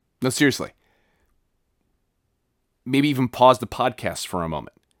No, seriously. Maybe even pause the podcast for a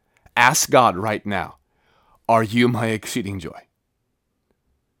moment. Ask God right now, are you my exceeding joy?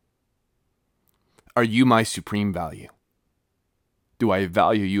 Are you my supreme value? Do I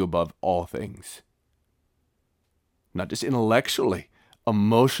value you above all things? Not just intellectually,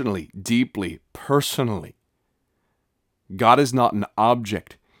 emotionally, deeply, personally. God is not an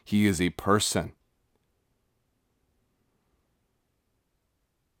object. He is a person.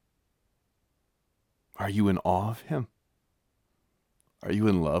 Are you in awe of him? Are you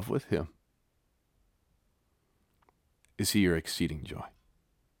in love with him? Is he your exceeding joy?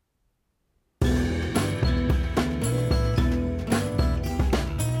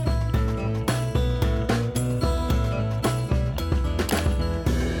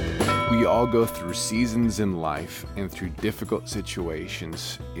 We all go through seasons in life and through difficult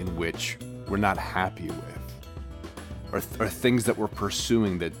situations in which we're not happy with, or things that we're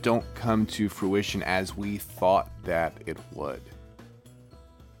pursuing that don't come to fruition as we thought that it would.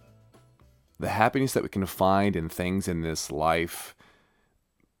 The happiness that we can find in things in this life,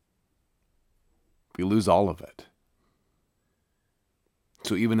 we lose all of it.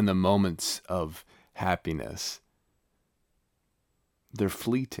 So even in the moments of happiness, they're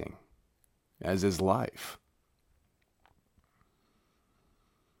fleeting, as is life.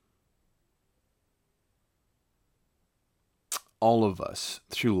 All of us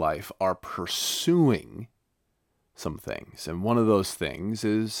through life are pursuing some things, and one of those things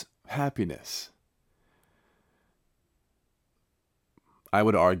is happiness. I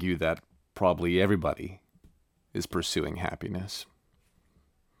would argue that probably everybody is pursuing happiness.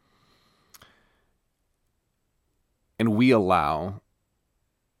 And we allow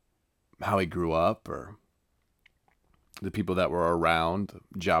how we grew up or the people that were around,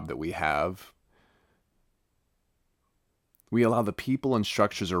 the job that we have. We allow the people and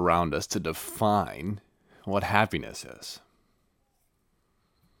structures around us to define what happiness is.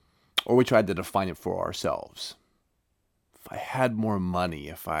 Or we tried to define it for ourselves. If I had more money,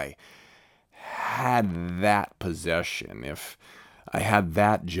 if I had that possession, if I had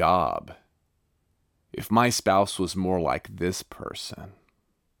that job, if my spouse was more like this person,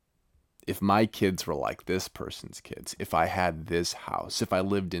 if my kids were like this person's kids, if I had this house, if I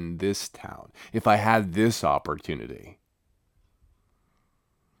lived in this town, if I had this opportunity.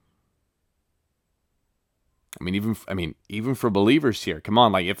 Even for believers here, come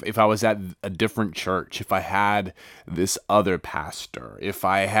on, like if I was at a different church, if I had this other pastor, if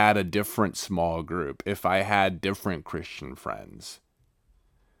I had a different small group, if I had different Christian friends.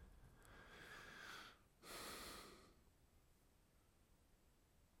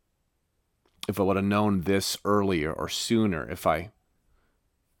 If I would have known this earlier or sooner,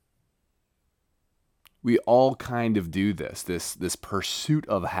 we all kind of do this pursuit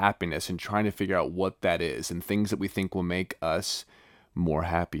of happiness and trying to figure out what that is and things that we think will make us more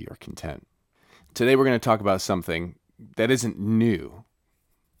happy or content. Today we're going to talk about something that isn't new.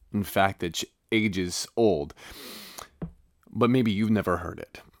 In fact, it's ages old, but maybe you've never heard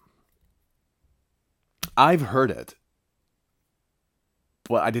it. I've heard it,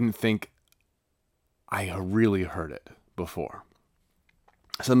 but I didn't think I really heard it before.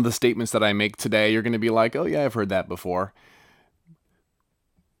 Some of the statements that I make today, you're going to be like, oh yeah, I've heard that before.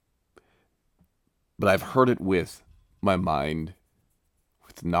 But I've heard it with my mind,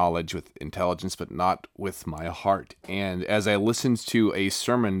 with knowledge, with intelligence, but not with my heart. And as I listened to a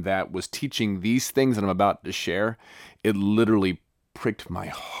sermon that was teaching these things that I'm about to share, it literally pricked my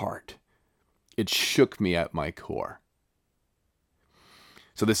heart. It shook me at my core.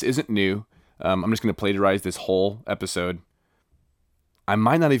 So this isn't new. I'm just going to plagiarize this whole episode. I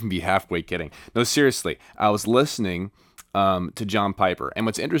might not even be halfway kidding. No, seriously, I was listening to John Piper. And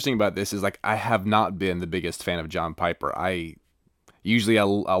what's interesting about this is, like, I have not been the biggest fan of John Piper. I'll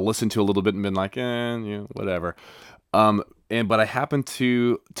listen to a little bit and been like, whatever. But I happened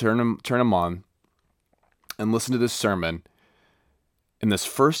to turn him on and listen to this sermon. And this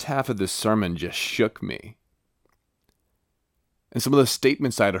first half of this sermon just shook me. And some of the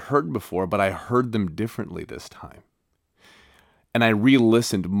statements I'd heard before, but I heard them differently this time. And I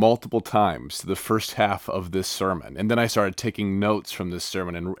re-listened multiple times to the first half of this sermon. And then I started taking notes from this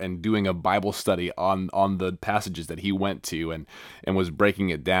sermon and doing a Bible study on the passages that he went to and was breaking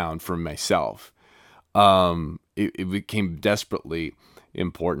it down for myself. It became desperately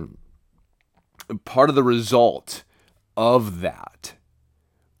important. Part of the result of that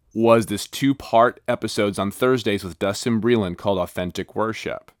was this 2-part episodes on Thursdays with Dustin Breland called Authentic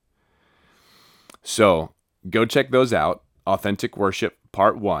Worship. So go check those out. Authentic Worship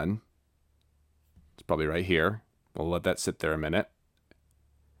Part 1. It's probably right here. We'll let that sit there a minute.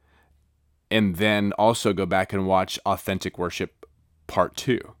 and then also go back and watch Authentic Worship Part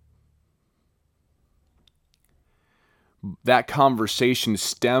 2. That conversation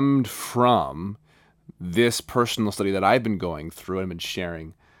stemmed from this personal study that I've been going through and been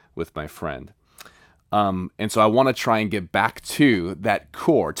sharing with my friend. And so I want to try and get back to that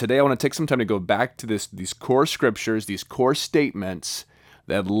core. Today I want to take some time to go back to these core scriptures, these core statements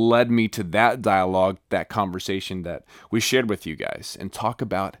that led me to that dialogue, that conversation that we shared with you guys, and talk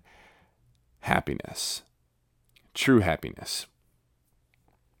about happiness, true happiness.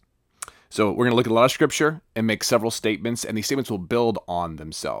 So we're going to look at a lot of scripture and make several statements, and these statements will build on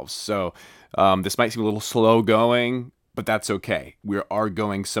themselves. So this might seem a little slow going, but that's okay. We are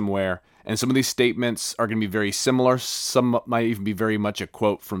going somewhere, and some of these statements are going to be very similar. Some might even be very much a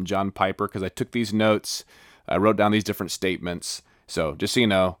quote from John Piper, because I took these notes, I wrote down these different statements. So just so you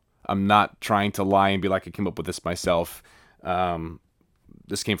know, I'm not trying to lie and be like I came up with this myself.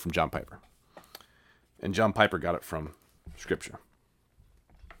 This came from John Piper. And John Piper got it from Scripture.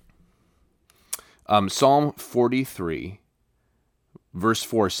 Psalm 43, verse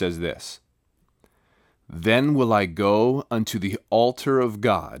 4 says this: "Then will I go unto the altar of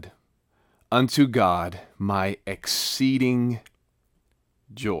God, unto God my exceeding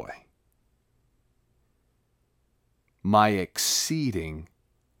joy." My exceeding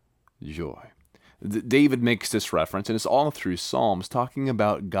joy. David makes this reference, and it's all through Psalms, talking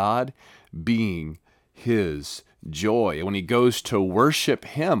about God being his joy. And when he goes to worship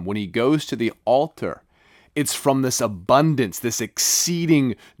him, when he goes to the altar, it's from this abundance, this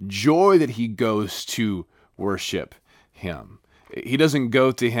exceeding joy that he goes to worship him. He doesn't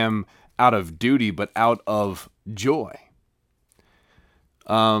go to him out of duty, but out of joy.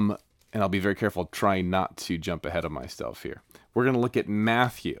 And I'll be very careful trying not to jump ahead of myself here. We're going to look at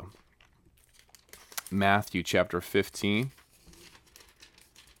Matthew. Matthew chapter 15.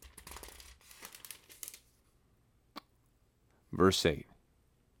 Verse 8.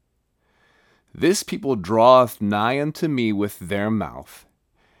 "This people draweth nigh unto me with their mouth,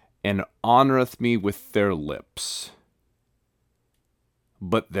 and honoreth me with their lips.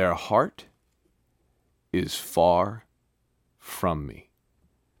 But their heart is far from me.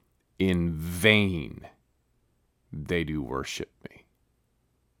 In vain they do worship me."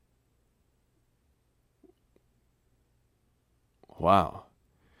 Wow.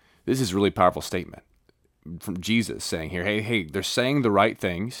 This is a really powerful statement from Jesus saying here, hey, they're saying the right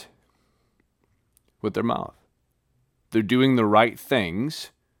things with their mouth. They're doing the right things,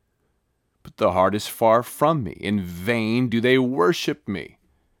 but their heart is far from me. In vain do they worship me.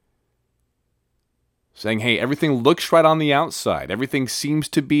 Saying, hey, everything looks right on the outside. Everything seems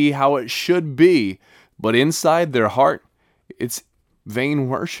to be how it should be. But inside their heart, it's vain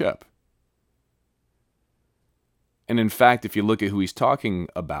worship. And in fact, if you look at who he's talking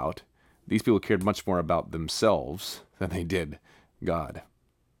about, these people cared much more about themselves than they did God.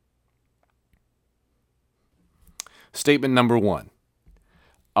 Statement number 1.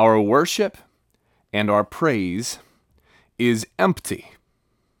 Our worship and our praise is empty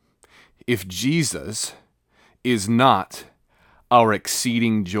if Jesus is not our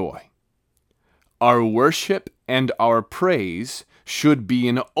exceeding joy. Our worship and our praise should be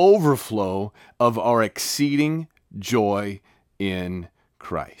an overflow of our exceeding joy in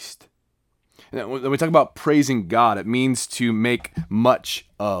Christ. And when we talk about praising God, it means to make much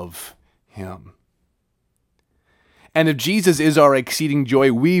of him. And if Jesus is our exceeding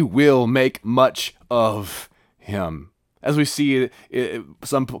joy, we will make much of him. As we see,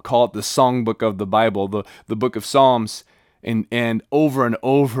 some call it the songbook of the Bible, the book of Psalms, and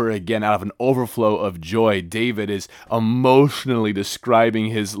over again, out of an overflow of joy, David is emotionally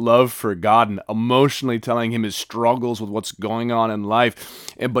describing his love for God and emotionally telling him his struggles with what's going on in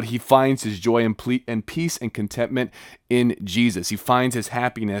life. But he finds his joy and peace and contentment in Jesus. He finds his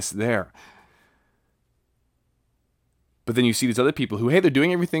happiness there. But then you see these other people who, hey, they're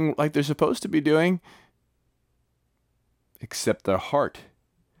doing everything like they're supposed to be doing, except their heart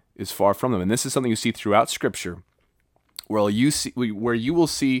is far from them. And this is something you see throughout Scripture, where you will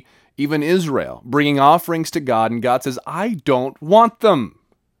see even Israel bringing offerings to God, and God says, I don't want them.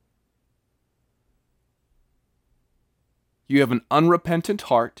 You have an unrepentant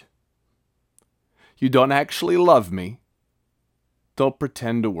heart. You don't actually love me. Don't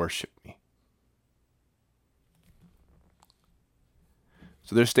pretend to worship me.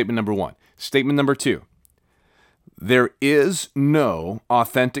 So there's statement number 1. Statement number 2. There is no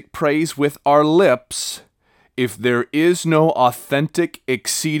authentic praise with our lips if there is no authentic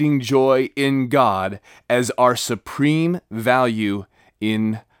exceeding joy in God as our supreme value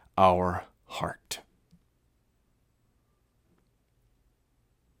in our heart.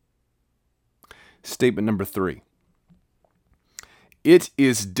 Statement number 3. It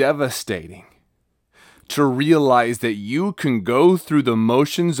is devastating to realize that you can go through the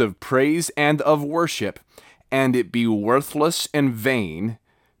motions of praise and of worship and it be worthless and vain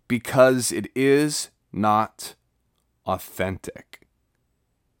because it is not authentic.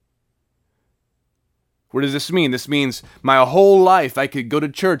 What does this mean? This means my whole life I could go to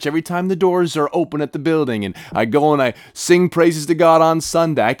church every time the doors are open at the building, and I go and I sing praises to God on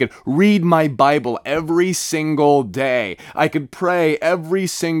Sunday. I could read my Bible every single day. I could pray every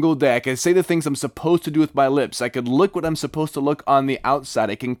single day. I could say the things I'm supposed to do with my lips. I could look what I'm supposed to look on the outside.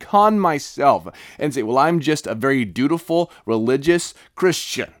 I can con myself and say, well, I'm just a very dutiful, religious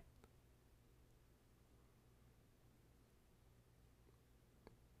Christian.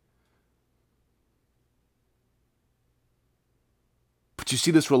 But you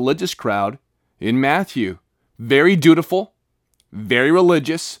see this religious crowd in Matthew, very dutiful, very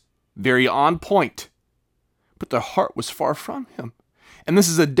religious, very on point, but their heart was far from him. And this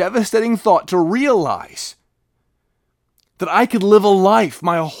is a devastating thought to realize that I could live a life,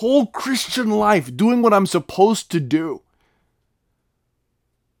 my whole Christian life, doing what I'm supposed to do,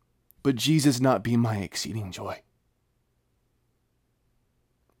 but Jesus not be my exceeding joy.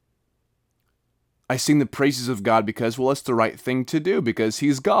 I sing the praises of God because, well, it's the right thing to do, because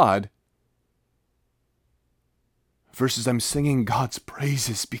he's God. Versus I'm singing God's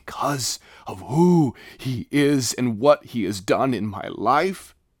praises because of who he is and what he has done in my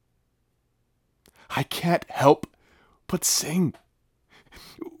life. I can't help but sing.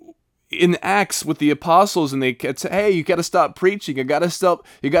 In Acts with the apostles, and they say, hey, you got to stop preaching. You got to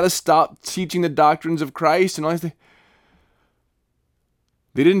stop teaching the doctrines of Christ and all that.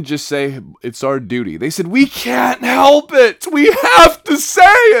 They didn't just say, it's our duty. They said, we can't help it. We have to say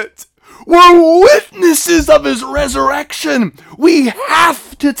it. We're witnesses of his resurrection. We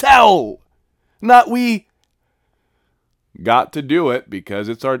have to tell. Not we got to do it because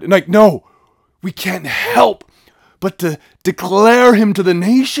it's our... Like, no, we can't help but to declare him to the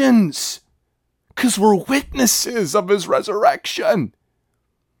nations because we're witnesses of his resurrection.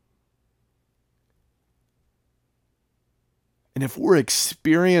 And if we're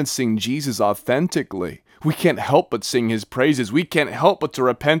experiencing Jesus authentically, we can't help but sing his praises. We can't help but to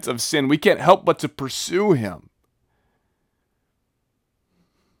repent of sin. We can't help but to pursue him.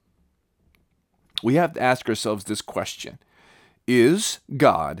 We have to ask ourselves this question. Is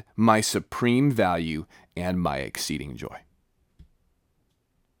God my supreme value and my exceeding joy?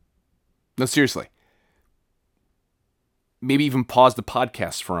 No, seriously. Maybe even pause the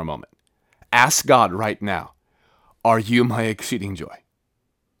podcast for a moment. Ask God right now. Are you my exceeding joy?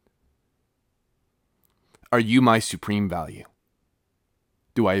 Are you my supreme value?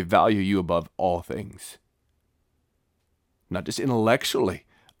 Do I value you above all things? Not just intellectually,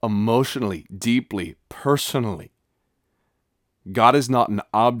 emotionally, deeply, personally. God is not an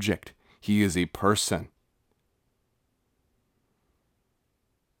object. He is a person.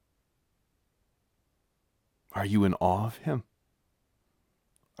 Are you in awe of him?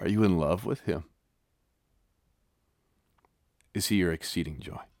 Are you in love with him? Is he your exceeding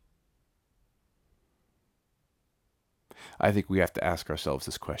joy? I think we have to ask ourselves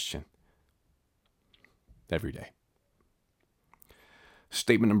this question every day.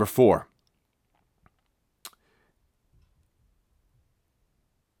 Statement number 4.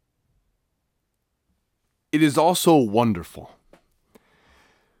 It is also wonderful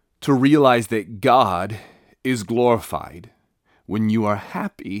to realize that God is glorified when you are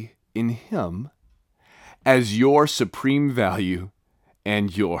happy in him as your supreme value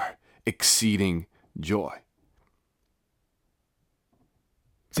and your exceeding joy.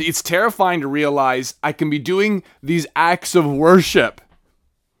 See, it's terrifying to realize I can be doing these acts of worship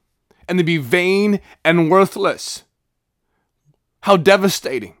and they be vain and worthless. How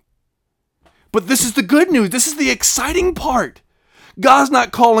devastating. But this is the good news. This is the exciting part. God's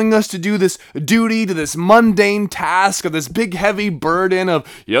not calling us to do this duty, to this mundane task, of this big heavy burden of,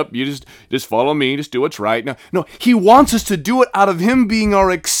 yep, you just follow me, just do what's right. No, he wants us to do it out of him being our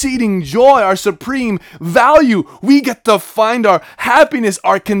exceeding joy, our supreme value. We get to find our happiness,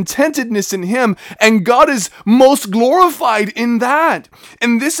 our contentedness in him, and God is most glorified in that.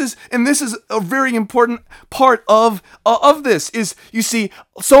 And this is a very important part of this is, you see,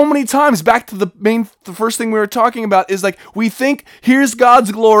 so many times, back to the first thing we were talking about, is like we think here's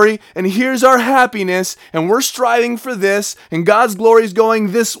God's glory and here's our happiness and we're striving for this and God's glory is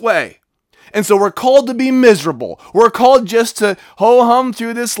going this way. And so we're called to be miserable. We're called just to ho-hum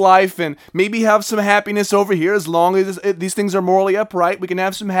through this life and maybe have some happiness over here as long as these things are morally upright. We can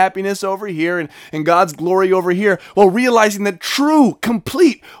have some happiness over here and God's glory over here, while realizing that true,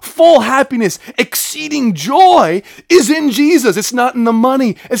 complete, full happiness, exceeding joy is in Jesus. It's not in the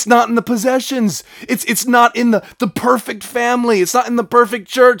money. It's not in the possessions. It's not in the perfect family. It's not in the perfect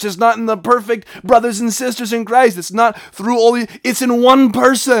church. It's not in the perfect brothers and sisters in Christ. It's not through all these. It's in one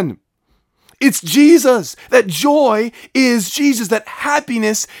person. It's Jesus. That joy is Jesus. That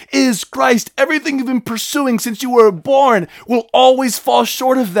happiness is Christ. Everything you've been pursuing since you were born will always fall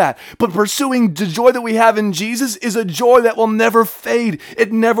short of that. But pursuing the joy that we have in Jesus is a joy that will never fade.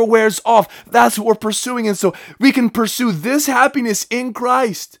 It never wears off. That's what we're pursuing. And so we can pursue this happiness in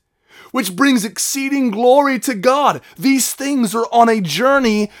Christ, which brings exceeding glory to God. These things are on a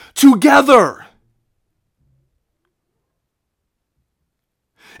journey together.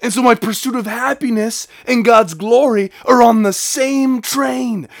 And so my pursuit of happiness and God's glory are on the same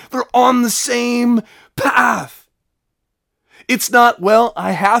train. They're on the same path. It's not, well,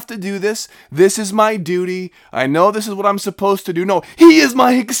 I have to do this. This is my duty. I know this is what I'm supposed to do. No, He is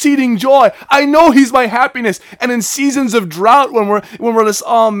my exceeding joy. I know He's my happiness. And in seasons of drought, when we're just,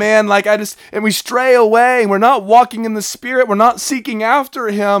 oh man, and we stray away and we're not walking in the Spirit, we're not seeking after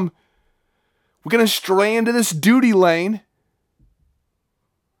Him, we're going to stray into this duty lane.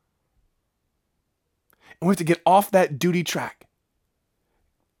 And we have to get off that duty track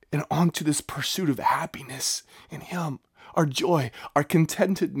and onto this pursuit of happiness in Him, our joy, our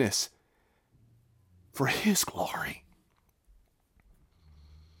contentedness for His glory.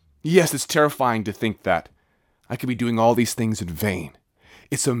 Yes, it's terrifying to think that I could be doing all these things in vain.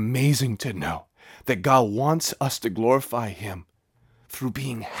 It's amazing to know that God wants us to glorify Him through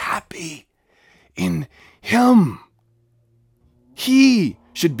being happy in Him. He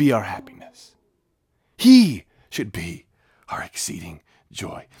should be our happiness. He should be our exceeding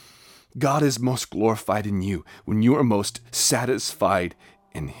joy. God is most glorified in you when you are most satisfied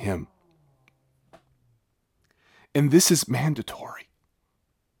in Him. And this is mandatory.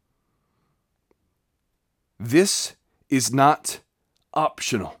 This is not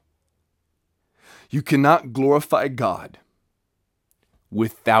optional. You cannot glorify God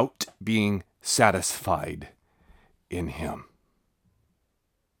without being satisfied in Him.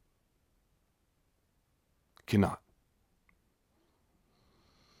 Cannot.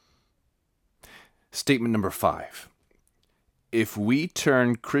 Statement number 5. If we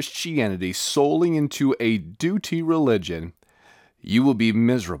turn Christianity solely into a duty religion, you will be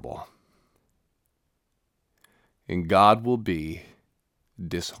miserable, and God will be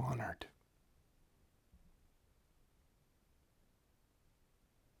dishonored.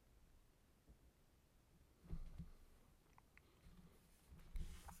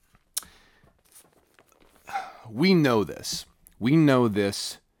 We know this. We know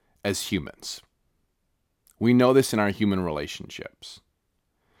this as humans. We know this in our human relationships.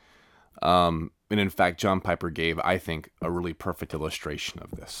 And in fact, John Piper gave, I think, a really perfect illustration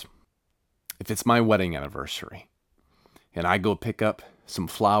of this. If it's my wedding anniversary, and I go pick up some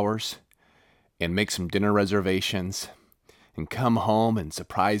flowers and make some dinner reservations and come home and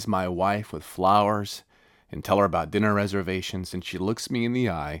surprise my wife with flowers and tell her about dinner reservations, and she looks me in the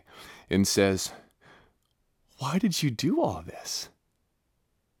eye and says, "Why did you do all this?"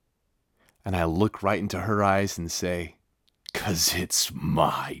 And I look right into her eyes and say, "'Cause it's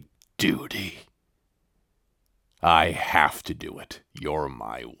my duty. I have to do it. You're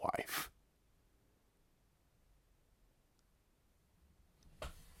my wife."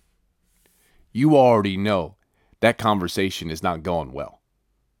 You already know that conversation is not going well.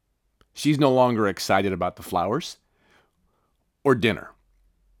 She's no longer excited about the flowers or dinner.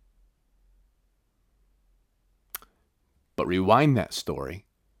 But rewind that story.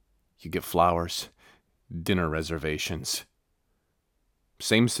 You get flowers, dinner reservations.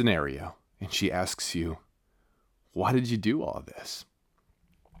 Same scenario. And she asks you, "Why did you do all this?"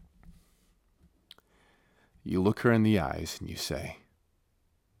 You look her in the eyes and you say,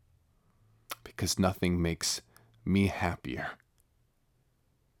 "Because nothing makes me happier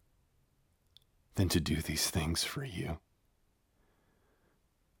than to do these things for you.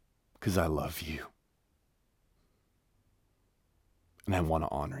 Because I love you. And I want to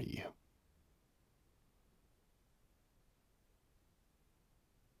honor you."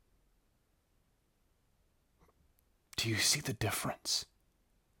 Do you see the difference?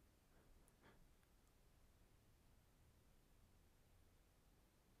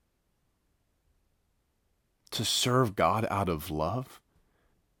 To serve God out of love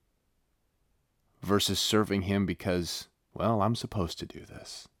versus serving Him because, well, I'm supposed to do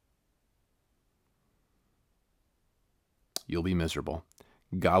this. you'll be miserable.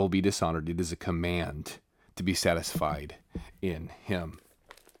 God will be dishonored. It is a command to be satisfied in him.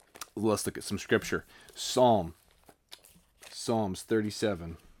 Let's look at some scripture. Psalms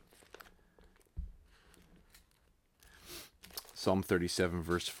 37. Psalm 37,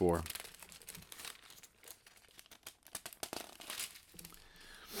 verse 4.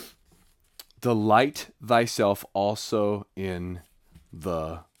 Delight thyself also in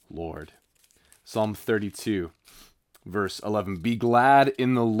the Lord. Psalm 32, verse 11. Be glad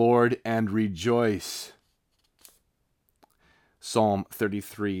in the Lord and rejoice. Psalm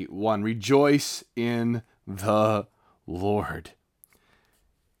 33, 1. Rejoice in the Lord.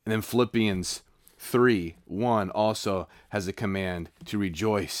 And then Philippians 3, 1 also has a command to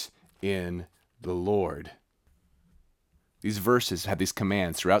rejoice in the Lord. These verses have these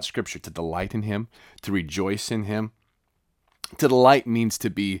commands throughout Scripture to delight in him, to rejoice in him. To delight means to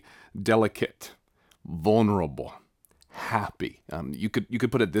be delicate, vulnerable, happy. You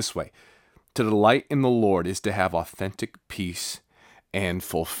could put it this way. To delight in the Lord is to have authentic peace and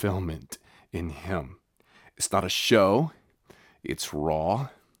fulfillment in him. It's not a show. It's raw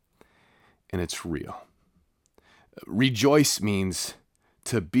and it's real. Rejoice means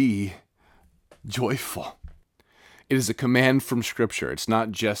to be joyful. It is a command from Scripture. It's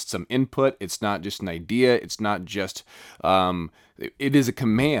not just some input. It's not just an idea. It's not just, it is a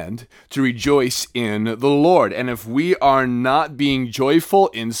command to rejoice in the Lord. And if we are not being joyful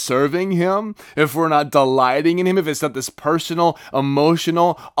in serving him, if we're not delighting in him, if it's not this personal,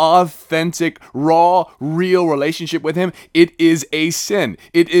 emotional, authentic, raw, real relationship with him, it is a sin.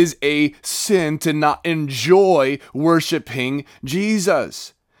 It is a sin to not enjoy worshiping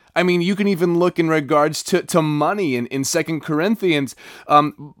Jesus. I mean, you can even look in regards to money in 2 Corinthians.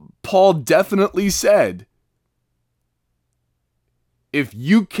 Paul definitely said, if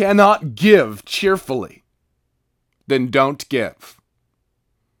you cannot give cheerfully, then don't give.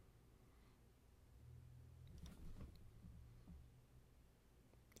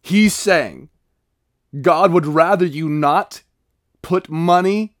 He's saying God would rather you not put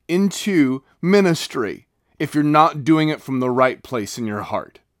money into ministry if you're not doing it from the right place in your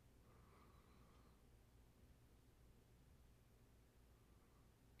heart.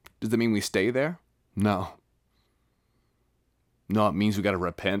 Does that mean we stay there? No. No, it means we got to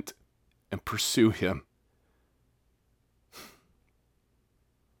repent and pursue him.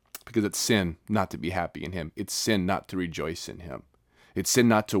 Because it's sin not to be happy in him. It's sin not to rejoice in him. It's sin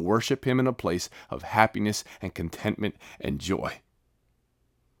not to worship him in a place of happiness and contentment and joy.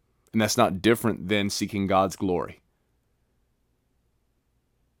 And that's not different than seeking God's glory.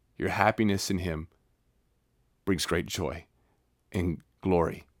 Your happiness in him brings great joy and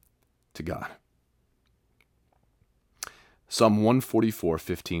glory to God. Psalm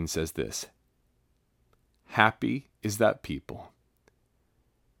 144:15 says this: happy is that people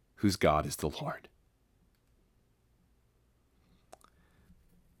whose God is the Lord.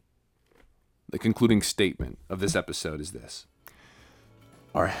 The concluding statement of this episode is this: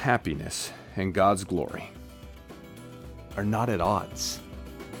 our happiness and God's glory are not at odds.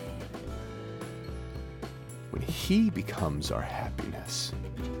 When he becomes our happiness,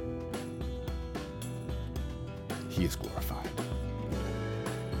 he is glorified.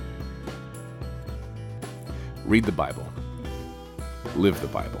 Read the Bible. Live the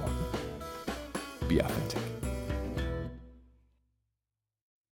Bible. Be authentic.